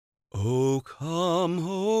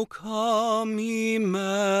O come,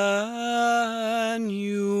 Emmanuel.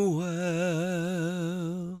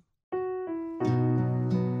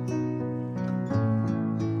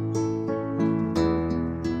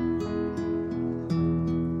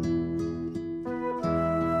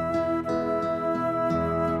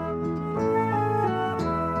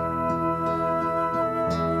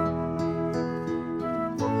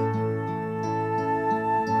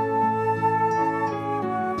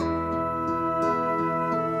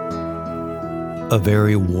 A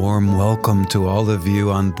very warm welcome to all of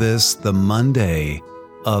you on this, the Monday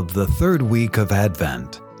of the third week of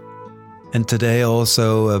Advent. And today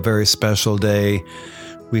also a very special day.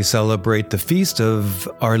 We celebrate the feast of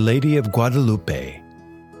Our Lady of Guadalupe.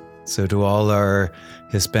 So to all our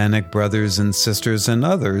Hispanic brothers and sisters and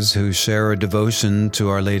others who share a devotion to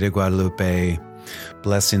Our Lady of Guadalupe,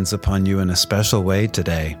 blessings upon you in a special way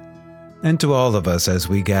today. And to all of us as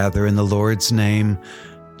we gather in the Lord's name,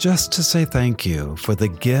 just to say thank you for the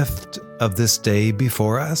gift of this day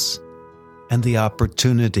before us and the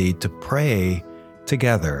opportunity to pray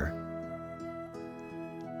together.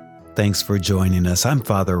 Thanks for joining us. I'm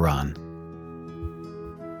Father Ron.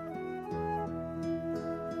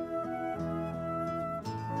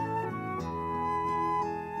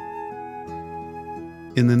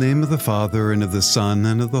 In the name of the Father, and of the Son,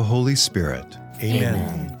 and of the Holy Spirit.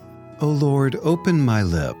 Amen. O Lord, open my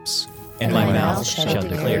lips, And my mouth shall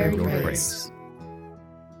declare your praise.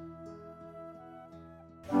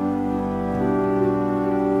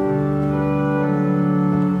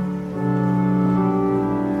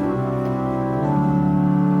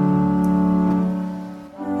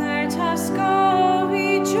 Let us go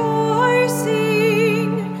rejoicing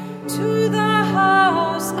to the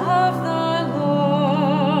house of the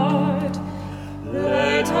Lord.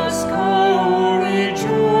 Let us go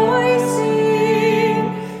rejoicing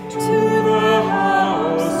to the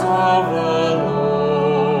house of the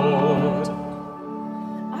Lord.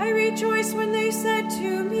 I rejoiced when they said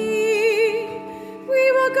to me,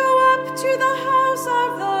 "We will go up to the house of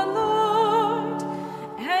the Lord."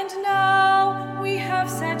 And now we have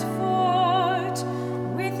set forth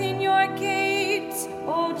within your gates,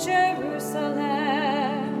 O Jerusalem.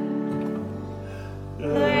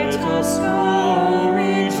 Let us go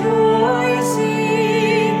rejoicing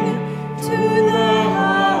to the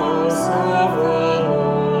house of the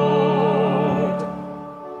Lord.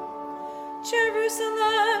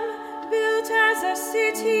 Jerusalem, built as a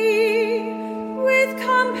city with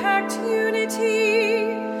compact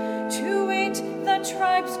unity, to it the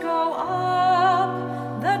tribes go up,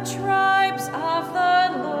 the tribes of the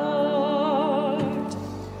Lord.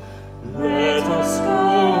 Let us go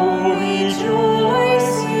rejoicing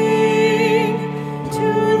to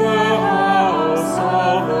the house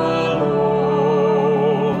of the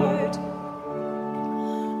Lord.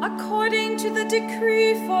 According to the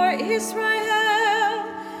decree for Israel,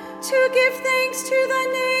 to give thanks to the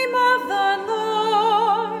name of the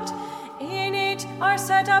Lord. In it are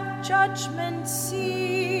set up judgment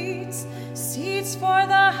seats, seats for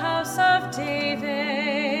the house of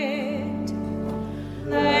David.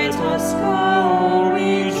 Let us go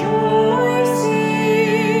rejoicing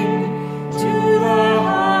to the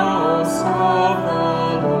house of the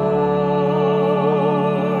Lord.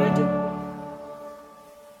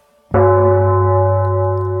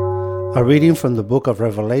 A reading from the book of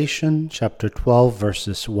Revelation, chapter 12,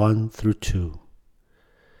 verses 1 through 2.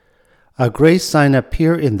 A great sign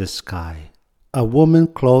appeared in the sky, a woman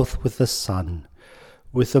clothed with the sun,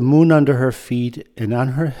 with the moon under her feet, and on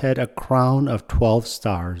her head a crown of 12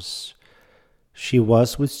 stars. She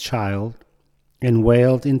was with child and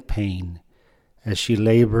wailed in pain as she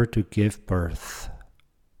labored to give birth.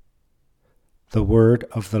 The word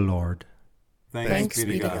of the Lord. Thanks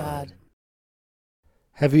be to God.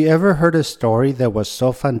 Have you ever heard a story that was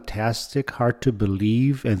so fantastic, hard to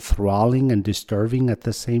believe, enthralling and disturbing at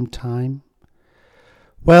the same time?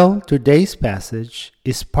 Well, today's passage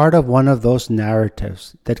is part of one of those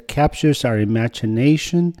narratives that captures our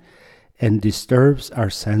imagination and disturbs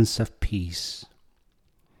our sense of peace.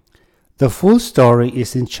 The full story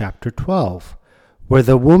is in chapter 12, where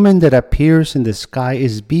the woman that appears in the sky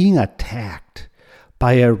is being attacked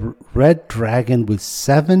by a red dragon with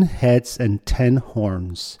 7 heads and 10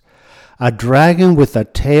 horns, a dragon with a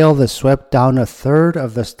tail that swept down a third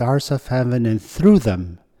of the stars of heaven and threw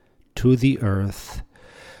them to the earth.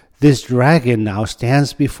 This dragon now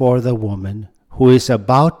stands before the woman who is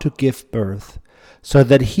about to give birth, so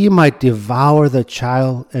that he might devour the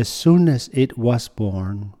child as soon as it was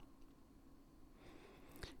born.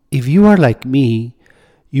 If you are like me,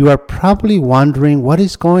 you are probably wondering what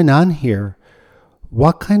is going on here.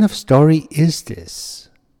 What kind of story is this?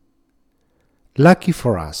 Lucky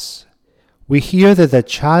for us, we hear that the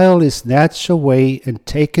child is snatched away and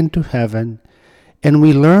taken to heaven, and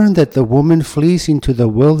we learn that the woman flees into the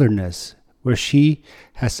wilderness where she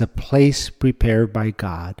has a place prepared by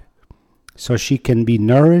God, so she can be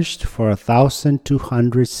nourished for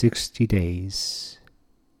 1,260 days.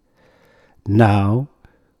 Now,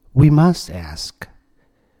 we must ask,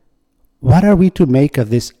 what are we to make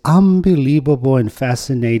of this unbelievable and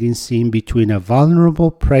fascinating scene between a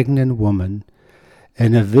vulnerable pregnant woman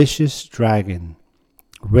and a vicious dragon,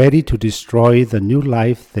 ready to destroy the new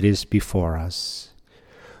life that is before us?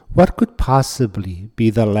 What could possibly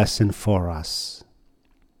be the lesson for us?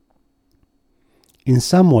 In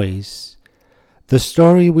some ways, the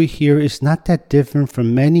story we hear is not that different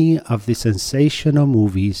from many of the sensational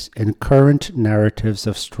movies and current narratives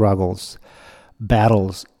of struggles,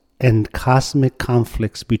 battles, and cosmic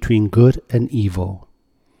conflicts between good and evil.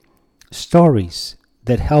 Stories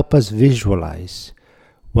that help us visualize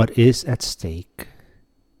what is at stake.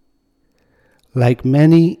 Like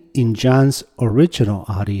many in John's original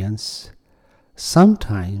audience,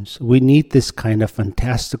 sometimes we need this kind of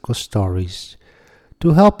fantastical stories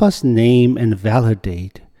to help us name and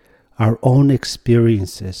validate our own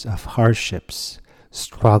experiences of hardships,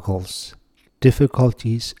 struggles,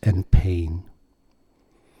 difficulties, and pain.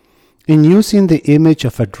 In using the image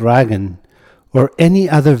of a dragon or any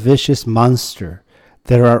other vicious monster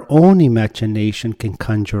that our own imagination can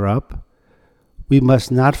conjure up, we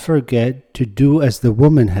must not forget to do as the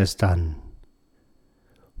woman has done.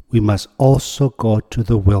 We must also go to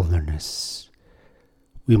the wilderness.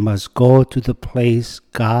 We must go to the place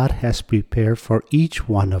God has prepared for each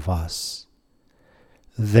one of us.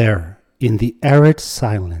 There, in the arid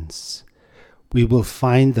silence, we will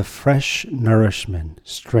find the fresh nourishment,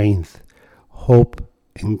 strength, hope,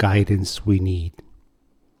 and guidance we need.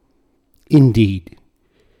 Indeed,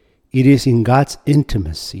 it is in God's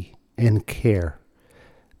intimacy and care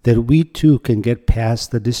that we too can get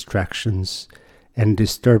past the distractions and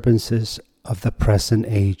disturbances of the present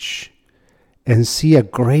age and see a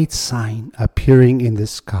great sign appearing in the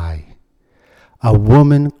sky, a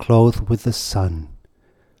woman clothed with the sun,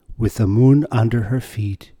 with the moon under her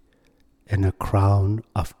feet, and a crown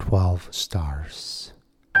of 12 stars.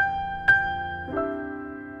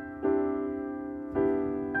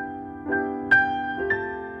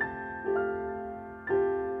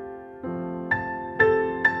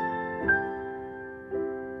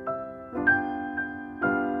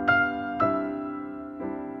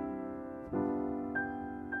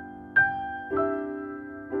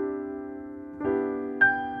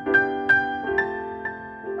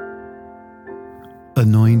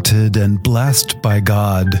 Anointed and blessed by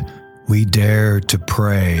God, we dare to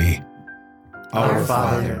pray. Our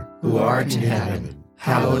Father, who art in heaven,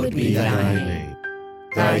 hallowed be thy name.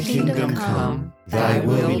 Thy kingdom come, thy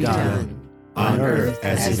will be done, on earth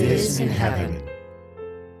as it is in heaven.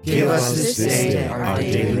 Give us this day our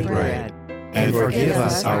daily bread, and forgive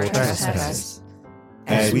us our trespasses,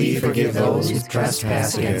 as we forgive those who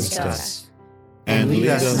trespass against us. And lead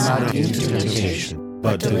us not into temptation,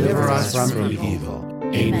 but deliver us from evil.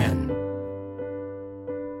 Amen.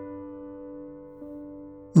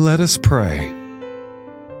 Let us pray.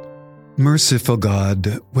 Merciful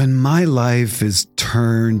God, when my life is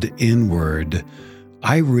turned inward,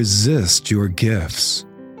 I resist your gifts.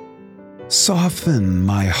 Soften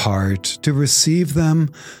my heart to receive them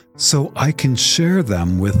so I can share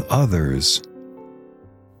them with others.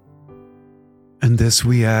 And this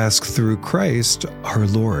we ask through Christ our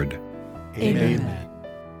Lord. Amen.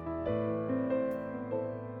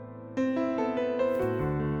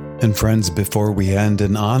 And friends, before we end,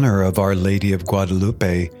 in honor of Our Lady of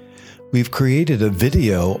Guadalupe, we've created a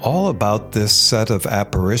video all about this set of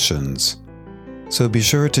apparitions. So be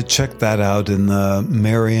sure to check that out in the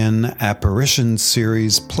Marian Apparition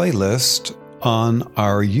Series playlist on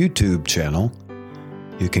our YouTube channel.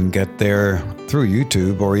 You can get there through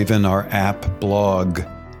YouTube or even our app blog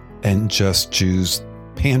and just choose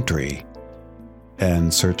Pantry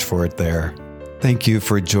and search for it there. Thank you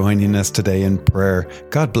for joining us today in prayer.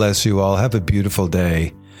 God bless you all. Have a beautiful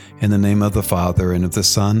day. In the name of the Father, and of the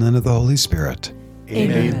Son, and of the Holy Spirit.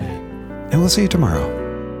 Amen. And we'll see you tomorrow.